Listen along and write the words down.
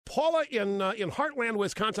Paula in Heartland,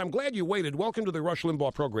 Wisconsin. I'm glad you waited. Welcome to the Rush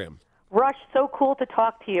Limbaugh program. Rush, so cool to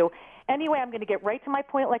talk to you. Anyway, I'm going to get right to my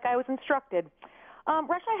point like I was instructed.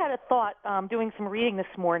 Rush, I had a thought doing some reading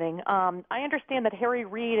this morning. I understand that Harry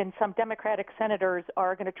Reid and some Democratic senators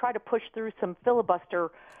are going to try to push through some filibuster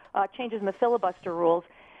changes in the filibuster rules.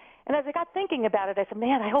 And as I got thinking about it, I said,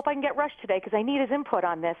 man, I hope I can get Rush today because I need his input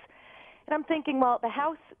on this. And I'm thinking, well, the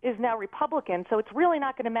House is now Republican, so it's really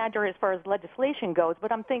not going to matter as far as legislation goes.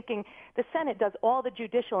 But I'm thinking the Senate does all the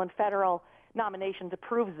judicial and federal nominations,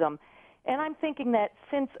 approves them. And I'm thinking that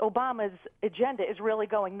since Obama's agenda is really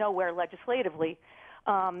going nowhere legislatively,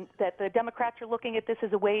 that the Democrats are looking at this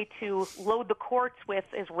as a way to load the courts with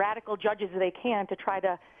as radical judges as they can to try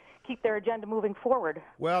to keep their agenda moving forward.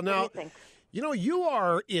 Well, now, you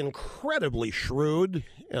are incredibly shrewd,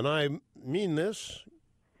 and I mean this.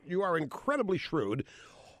 You are incredibly shrewd.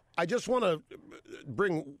 I just want to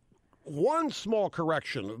bring one small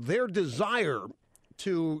correction. Their desire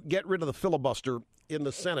to get rid of the filibuster in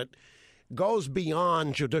the Senate goes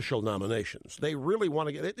beyond judicial nominations. They really want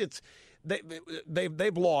to get it.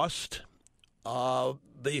 They've lost.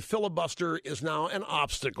 The filibuster is now an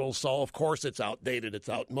obstacle, so of course it's outdated, it's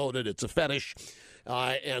outmoded, it's a fetish,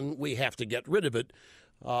 and we have to get rid of it.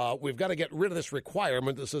 We've got to get rid of this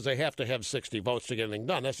requirement that says they have to have 60 votes to get anything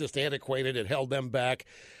done. That's just antiquated. It held them back.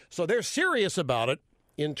 So they're serious about it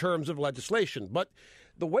in terms of legislation. But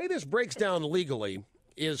the way this breaks down legally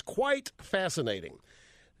is quite fascinating.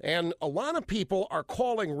 And a lot of people are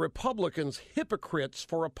calling Republicans hypocrites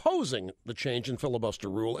for opposing the change in filibuster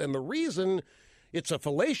rule. And the reason, it's a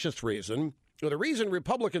fallacious reason, or the reason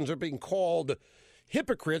Republicans are being called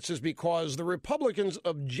hypocrites is because the Republicans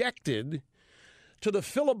objected to the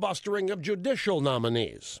filibustering of judicial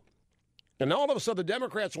nominees. And all of a sudden, the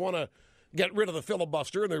Democrats want to get rid of the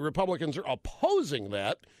filibuster, and the Republicans are opposing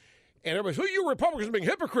that. And everybody says, you Republicans are being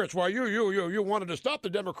hypocrites. Why, you wanted to stop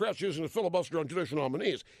the Democrats using the filibuster on judicial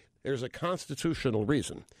nominees. There's a constitutional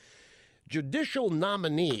reason. Judicial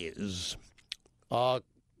nominees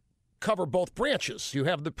cover both branches. You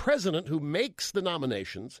have the president who makes the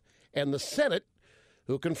nominations and the Senate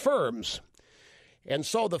who confirms. And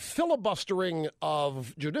so the filibustering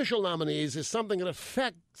of judicial nominees is something that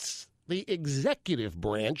affects the executive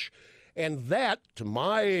branch. And that, to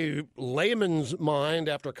my layman's mind,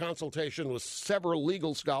 after consultation with several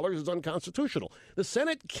legal scholars, is unconstitutional. The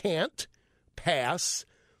Senate can't pass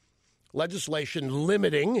legislation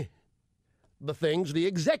limiting the things the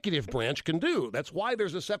executive branch can do. That's why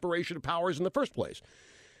there's a separation of powers in the first place.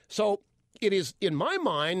 So it is, in my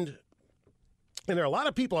mind, and there are a lot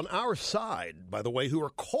of people on our side, by the way, who are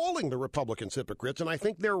calling the Republicans hypocrites, and I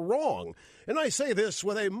think they're wrong. And I say this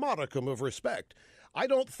with a modicum of respect. I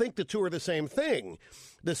don't think the two are the same thing.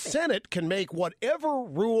 The Senate can make whatever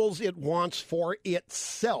rules it wants for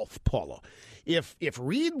itself, Paula. If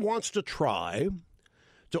Reid wants to try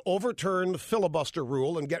to overturn the filibuster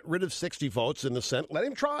rule and get rid of 60 votes in the Senate, let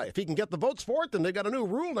him try. If he can get the votes for it, then they got a new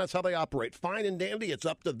rule, and that's how they operate. Fine and dandy. It's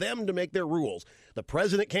up to them to make their rules. The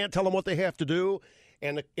president can't tell them what they have to do,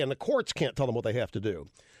 and the courts can't tell them what they have to do.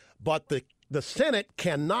 But the Senate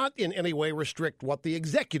cannot in any way restrict what the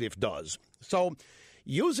executive does. So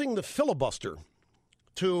using the filibuster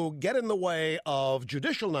to get in the way of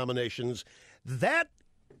judicial nominations, that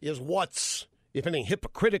is what's, if anything,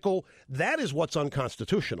 hypocritical. That is what's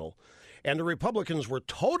unconstitutional. And the Republicans were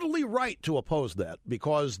totally right to oppose that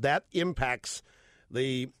because that impacts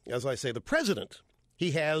as I say, the president.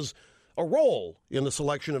 He has a role in the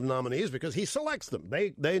selection of nominees because he selects them.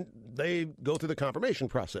 They go through the confirmation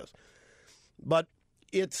process. But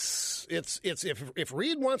it's if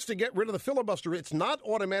Reid wants to get rid of the filibuster, it's not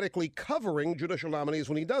automatically covering judicial nominees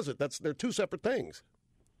when he does it. They're two separate things.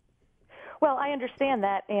 Well, I understand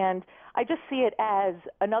that, and I just see it as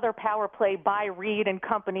another power play by Reid and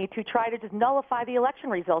company to try to just nullify the election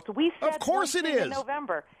results. We said of course it is. In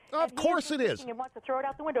November. Of course it is. And wants to throw it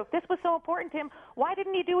out the window. If this was so important to him, why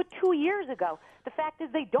didn't he do it 2 years ago? The fact is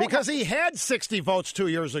they don't. Because he had 60 votes 2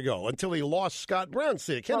 years ago until he lost Scott Brown's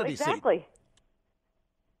seat, Kennedy's seat. Exactly.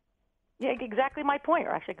 Yeah, exactly my point,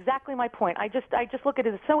 Rush. Exactly my point. I just look at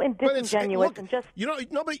it as so disingenuous and just.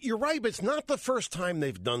 But you're right. But it's not the first time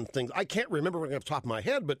they've done things. I can't remember off the top of my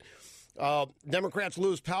head, but Democrats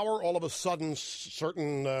lose power. All of a sudden,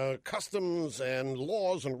 certain customs and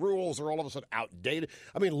laws and rules are all of a sudden outdated.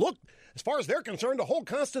 I mean, look, as far as they're concerned, the whole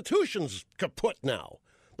Constitution's kaput now.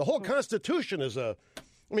 The whole Constitution is a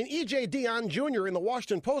I mean, E.J. Dionne Jr. in the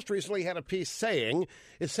Washington Post recently had a piece saying,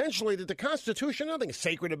 essentially, that the Constitution, nothing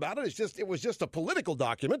sacred about it. It was just a political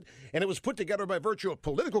document, and it was put together by virtue of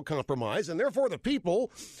political compromise, and therefore the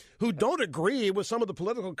people who don't agree with some of the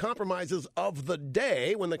political compromises of the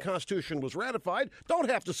day when the Constitution was ratified don't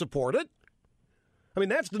have to support it. I mean,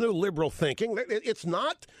 that's the new liberal thinking. It's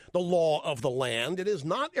not the law of the land. It is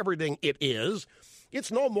not everything it is. It's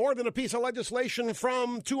no more than a piece of legislation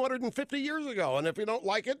from 250 years ago. And if you don't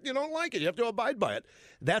like it, you don't like it. You have to abide by it.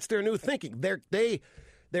 That's their new thinking. They're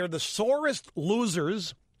the sorest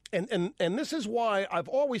losers. And this is why I've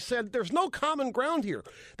always said there's no common ground here.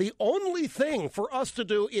 The only thing for us to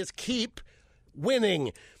do is keep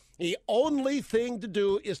winning. The only thing to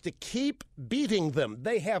do is to keep beating them.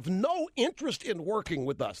 They have no interest in working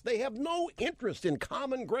with us. They have no interest in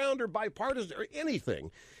common ground or bipartisan or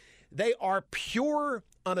anything. They are pure,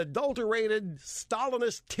 unadulterated,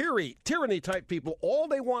 Stalinist tyranny-type people. All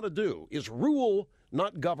they want to do is rule,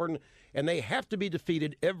 not govern, and they have to be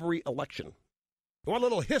defeated every election. One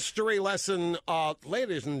little history lesson,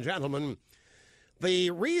 ladies and gentlemen.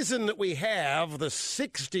 The reason that we have the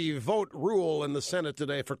 60-vote rule in the Senate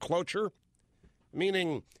today for cloture,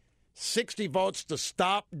 meaning 60 votes to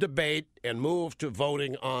stop debate and move to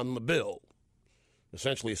voting on the bill,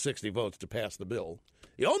 essentially 60 votes to pass the bill.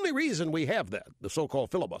 The only reason we have that, the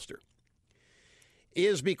so-called filibuster,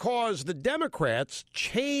 is because the Democrats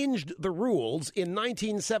changed the rules in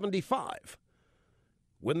 1975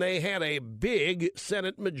 when they had a big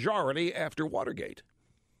Senate majority after Watergate.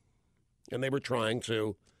 And they were trying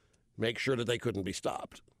to make sure that they couldn't be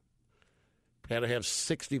stopped. Had to have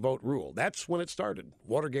 60-vote rule. That's when it started,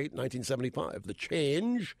 Watergate, 1975. The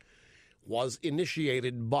change was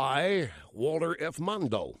initiated by Walter F.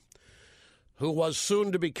 Mondale, who was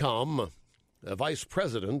soon to become a vice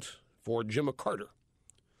president for Jimmy Carter,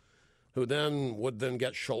 who would then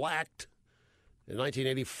get shellacked in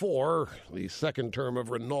 1984, the second term of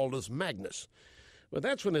Ronaldus Magnus. But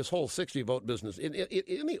that's when this whole 60-vote business, in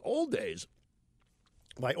the old days,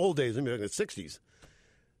 by old days, I mean in the 60s,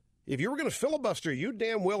 if you were going to filibuster, you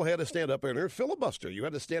damn well had to stand up and filibuster. You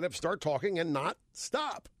had to stand up, start talking, and not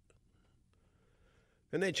stop.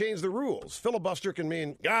 And they changed the rules. Filibuster can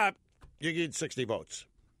mean, you need 60 votes.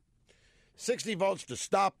 60 votes to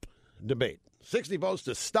stop debate. 60 votes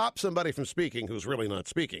to stop somebody from speaking who's really not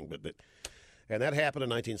speaking. And that happened in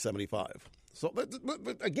 1975. So, but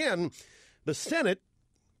again, the Senate,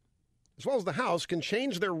 as well as the House, can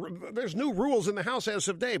change there's new rules in the House as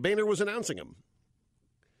of today. Boehner was announcing them.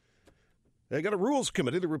 They got a rules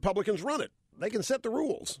committee. The Republicans run it. They can set the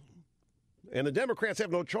rules. And the Democrats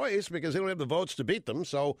have no choice because they don't have the votes to beat them.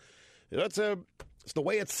 So it's the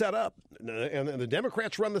way it's set up. And the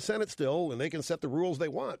Democrats run the Senate still, and they can set the rules they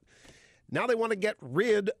want. Now they want to get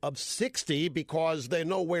rid of 60 because they're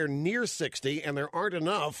nowhere near 60, and there aren't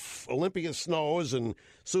enough Olympia Snows and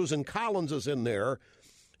Susan Collins is in there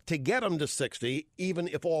to get them to 60, even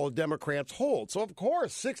if all the Democrats hold. So, of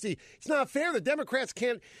course, 60, it's not fair. The Democrats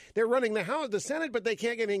they're running the Senate, but they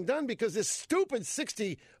can't get anything done because this stupid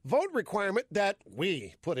 60 vote requirement that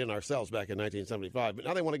we put in ourselves back in 1975. But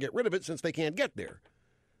now they want to get rid of it since they can't get there.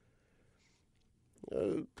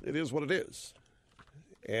 It is what it is.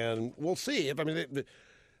 And we'll see. They're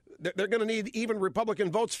going to need even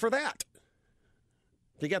Republican votes for that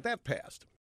to get that passed.